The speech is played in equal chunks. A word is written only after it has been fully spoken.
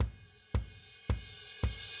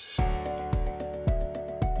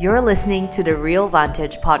You're listening to the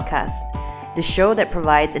RealVantage podcast, the show that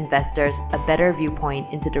provides investors a better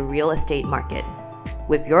viewpoint into the real estate market,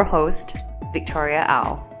 with your host, Victoria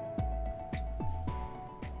Au.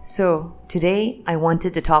 So, today I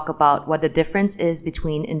wanted to talk about what the difference is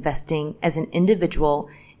between investing as an individual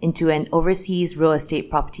into an overseas real estate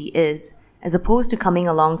property is, as opposed to coming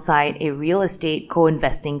alongside a real estate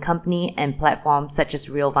co-investing company and platform such as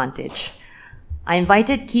RealVantage. I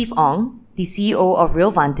invited Keith Ong, the CEO of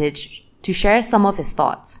RealVantage, to share some of his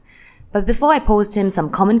thoughts. But before I posed him some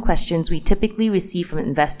common questions we typically receive from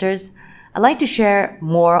investors, I'd like to share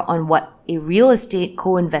more on what a real estate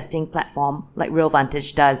co-investing platform like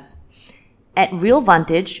RealVantage does. At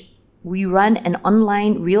RealVantage, we run an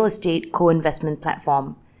online real estate co-investment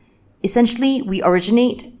platform. Essentially, we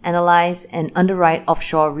originate, analyze, and underwrite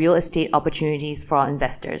offshore real estate opportunities for our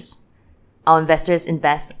investors. Our investors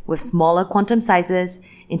invest with smaller quantum sizes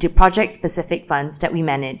into project-specific funds that we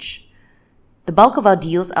manage. The bulk of our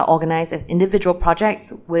deals are organized as individual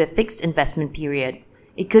projects with a fixed investment period.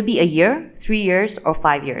 It could be a year, 3 years, or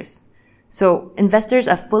 5 years. So, investors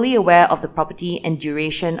are fully aware of the property and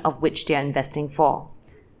duration of which they are investing for.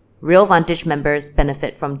 RealVantage members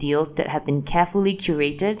benefit from deals that have been carefully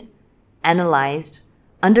curated, analyzed,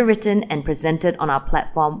 underwritten, and presented on our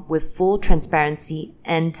platform with full transparency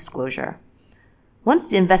and disclosure.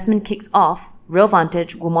 Once the investment kicks off,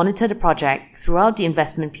 RealVantage will monitor the project throughout the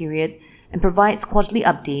investment period and provides quarterly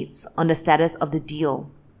updates on the status of the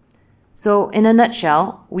deal. So, in a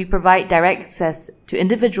nutshell, we provide direct access to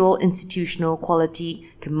individual institutional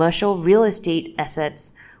quality commercial real estate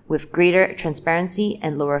assets with greater transparency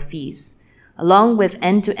and lower fees, along with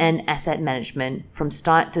end-to-end asset management from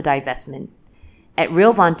start to divestment. At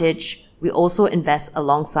RealVantage, we also invest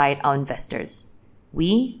alongside our investors.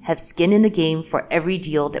 We have skin in the game for every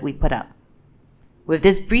deal that we put up. With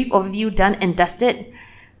this brief overview done and dusted,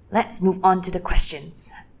 let's move on to the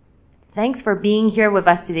questions. Thanks for being here with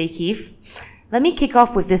us today, Keith. Let me kick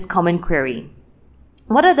off with this common query.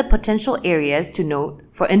 What are the potential areas to note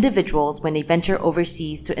for individuals when they venture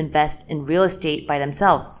overseas to invest in real estate by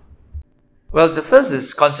themselves? Well, the first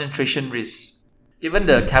is concentration risk. Given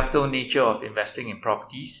the capital nature of investing in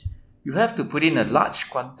properties, you have to put in a large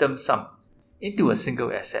quantum sum into a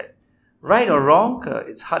single asset. Right or wrong,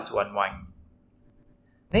 it's hard to unwind.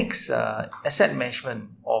 Next, asset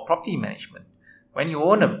management or property management. When you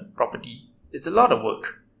own a property, it's a lot of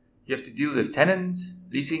work. You have to deal with tenants,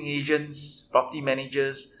 leasing agents, property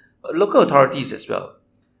managers, local authorities as well.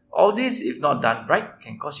 All this, if not done right,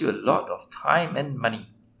 can cost you a lot of time and money.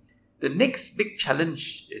 The next big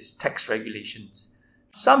challenge is tax regulations.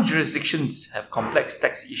 Some jurisdictions have complex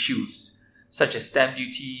tax issues, such as stamp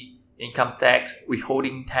duty, income tax,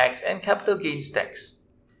 withholding tax, and capital gains tax.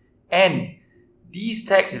 And these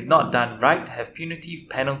taxes, if not done right, have punitive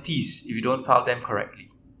penalties if you don't file them correctly.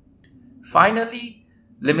 Finally,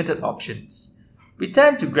 limited options. We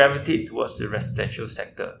tend to gravitate towards the residential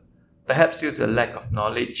sector, perhaps due to a lack of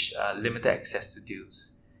knowledge, limited access to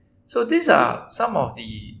deals. So these are some of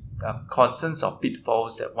the concerns or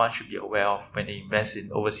pitfalls that one should be aware of when they invest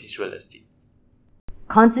in overseas real estate.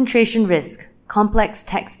 Concentration risk, complex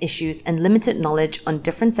tax issues, and limited knowledge on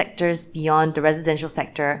different sectors beyond the residential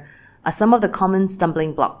sector are some of the common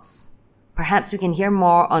stumbling blocks. Perhaps we can hear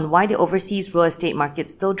more on why the overseas real estate market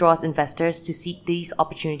still draws investors to seek these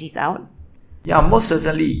opportunities out. Yeah, most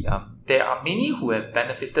certainly. There are many who have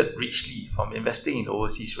benefited richly from investing in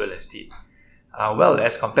overseas real estate,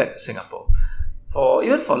 as compared to Singapore.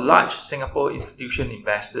 Even for large Singapore institution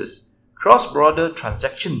investors, cross-border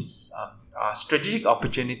transactions are strategic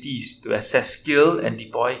opportunities to access skill and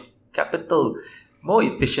deploy capital more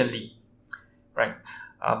efficiently. Right?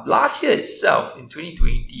 Last year itself, in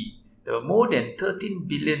 2020, there were more than 13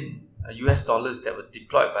 billion US dollars that were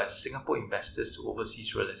deployed by Singapore investors to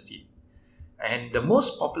overseas real estate. And the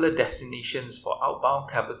most popular destinations for outbound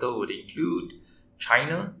capital would include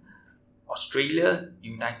China, Australia,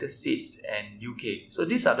 United States, and UK. So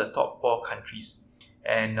these are the top 4 countries,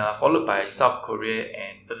 and followed by South Korea,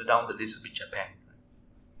 and further down the list would be Japan.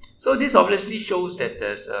 So this obviously shows that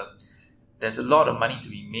there's a lot of money to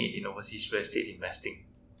be made in overseas real estate investing.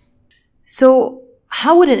 So,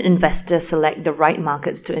 how would an investor select the right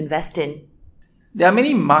markets to invest in? There are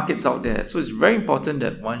many markets out there, so it's very important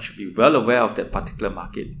that one should be well aware of that particular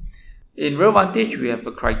market. In RealVantage, we have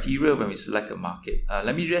a criteria when we select a market.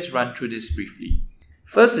 Let me just run through this briefly.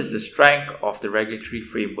 First is the strength of the regulatory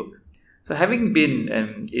framework. So having been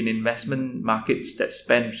in investment markets that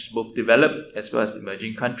span both developed as well as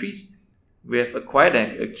emerging countries, we have acquired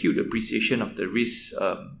an acute appreciation of the risks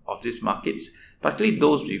of these markets, particularly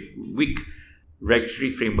those with weak regulatory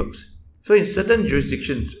frameworks. So in certain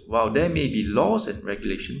jurisdictions, while there may be laws and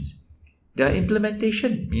regulations, their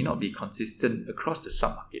implementation may not be consistent across the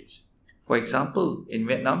submarkets. For example, in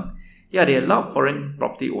Vietnam, they allowed foreign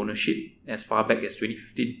property ownership as far back as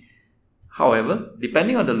 2015. However,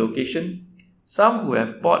 depending on the location, some who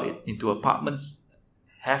have bought it into apartments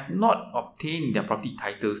have not obtained their property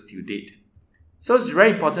titles till date. So it's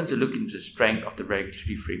very important to look into the strength of the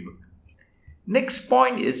regulatory framework. Next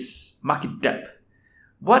point is market depth.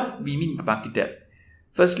 What we mean by market depth?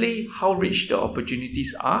 Firstly, how rich the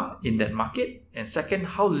opportunities are in that market, and second,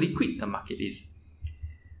 how liquid the market is.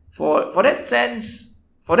 For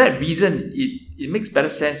that reason, it makes better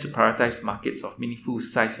sense to prioritize markets of meaningful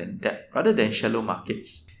size and depth rather than shallow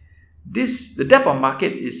markets. The depth of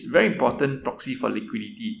market is very important proxy for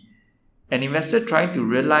liquidity. An investor trying to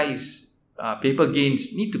realize paper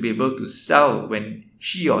gains need to be able to sell when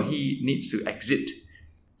she or he needs to exit.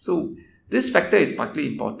 So this factor is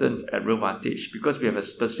particularly important at RealVantage because we have a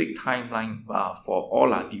specific timeline for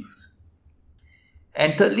all our deals.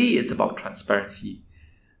 And thirdly, it's about transparency.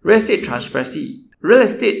 Real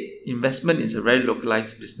estate investment is a very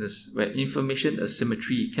localized business where information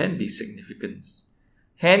asymmetry can be significant.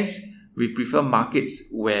 Hence, we prefer markets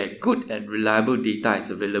where good and reliable data is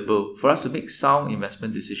available for us to make sound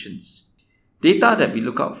investment decisions. Data that we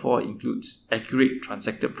look out for includes accurate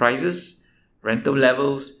transacted prices, rental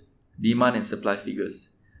levels, demand and supply figures.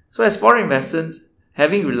 So as foreign investors,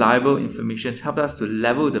 having reliable information helps us to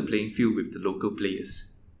level the playing field with the local players.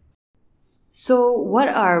 So what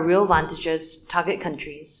are RealVantage's target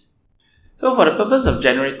countries? So for the purpose of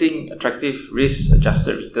generating attractive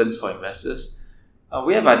risk-adjusted returns for investors,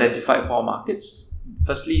 we have identified 4 markets.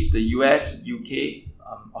 Firstly is the US, UK,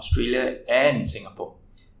 Australia and Singapore.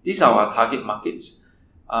 These are our target markets,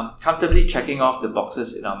 comfortably checking off the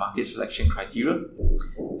boxes in our market selection criteria.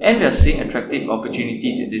 And we are seeing attractive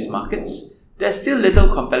opportunities in these markets. There's still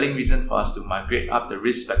little compelling reason for us to migrate up the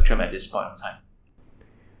risk spectrum at this point in time.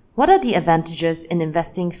 What are the advantages in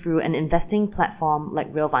investing through an investing platform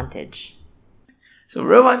like RealVantage? So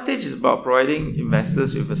RealVantage is about providing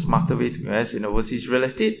investors with a smarter way to invest in overseas real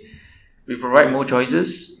estate. We provide more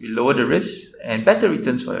choices, we lower the risks, and better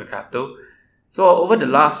returns for your capital. So over the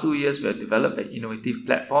last 2 years, we have developed an innovative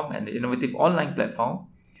platform and an innovative online platform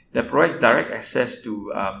that provides direct access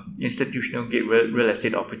to institutional grade real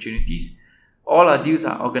estate opportunities. All our deals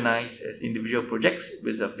are organized as individual projects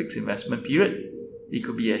with a fixed investment period. It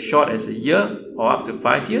could be as short as a year or up to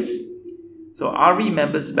 5 years. So RV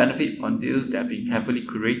members benefit from deals that have been carefully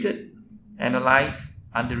curated, analyzed,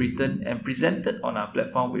 underwritten, and presented on our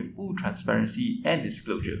platform with full transparency and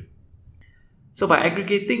disclosure. So by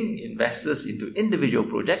aggregating investors into individual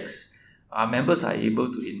projects, our members are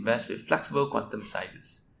able to invest with flexible quantum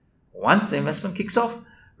sizes. Once the investment kicks off,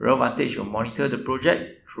 RealVantage will monitor the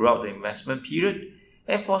project throughout the investment period,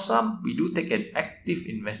 and for some, we do take an active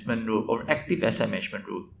investment role or active asset management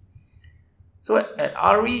role. So at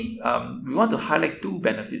RE, we want to highlight 2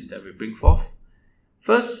 benefits that we bring forth.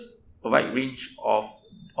 First, a wide range of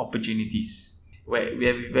opportunities where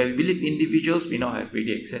we believe individuals may not have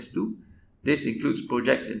ready access to. This includes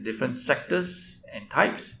projects in different sectors and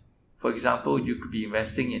types. For example, you could be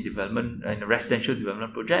investing in a residential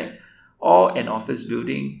development project, or an office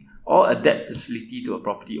building, or a debt facility to a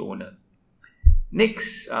property owner.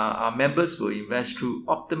 Next, our members will invest through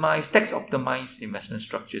tax-optimized investment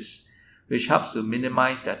structures, which helps to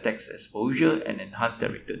minimize their tax exposure and enhance their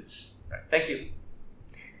returns. Right, thank you.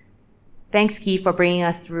 Thanks, Keith, for bringing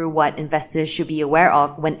us through what investors should be aware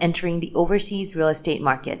of when entering the overseas real estate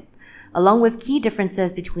market, along with key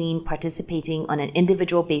differences between participating on an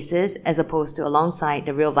individual basis as opposed to alongside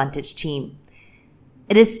the RealVantage team.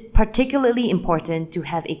 It is particularly important to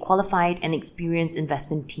have a qualified and experienced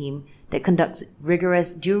investment team that conducts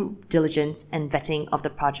rigorous due diligence and vetting of the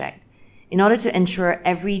project in order to ensure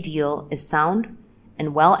every deal is sound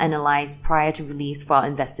and well analyzed prior to release for our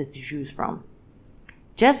investors to choose from.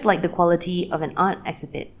 Just like the quality of an art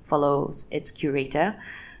exhibit follows its curator,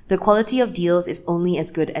 the quality of deals is only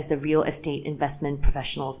as good as the real estate investment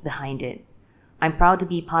professionals behind it. I'm proud to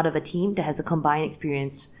be part of a team that has a combined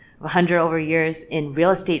experience of 100 over years in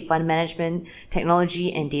real estate fund management,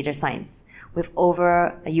 technology, and data science, with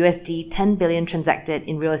over USD 10 billion transacted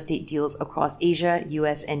in real estate deals across Asia,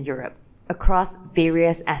 US, and Europe, across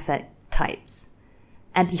various asset types.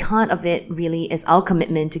 At the heart of it really is our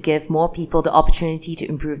commitment to give more people the opportunity to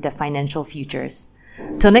improve their financial futures.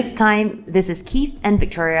 Till next time, this is Keith and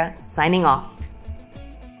Victoria signing off.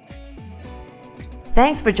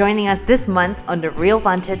 Thanks for joining us this month on the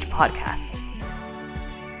RealVantage podcast.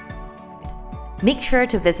 Make sure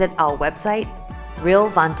to visit our website,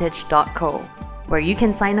 realvantage.co, where you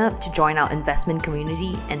can sign up to join our investment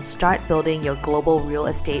community and start building your global real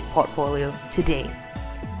estate portfolio today.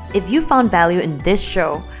 If you found value in this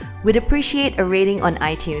show, we'd appreciate a rating on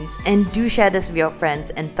iTunes, and do share this with your friends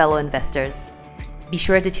and fellow investors. Be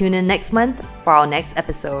sure to tune in next month for our next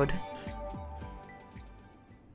episode.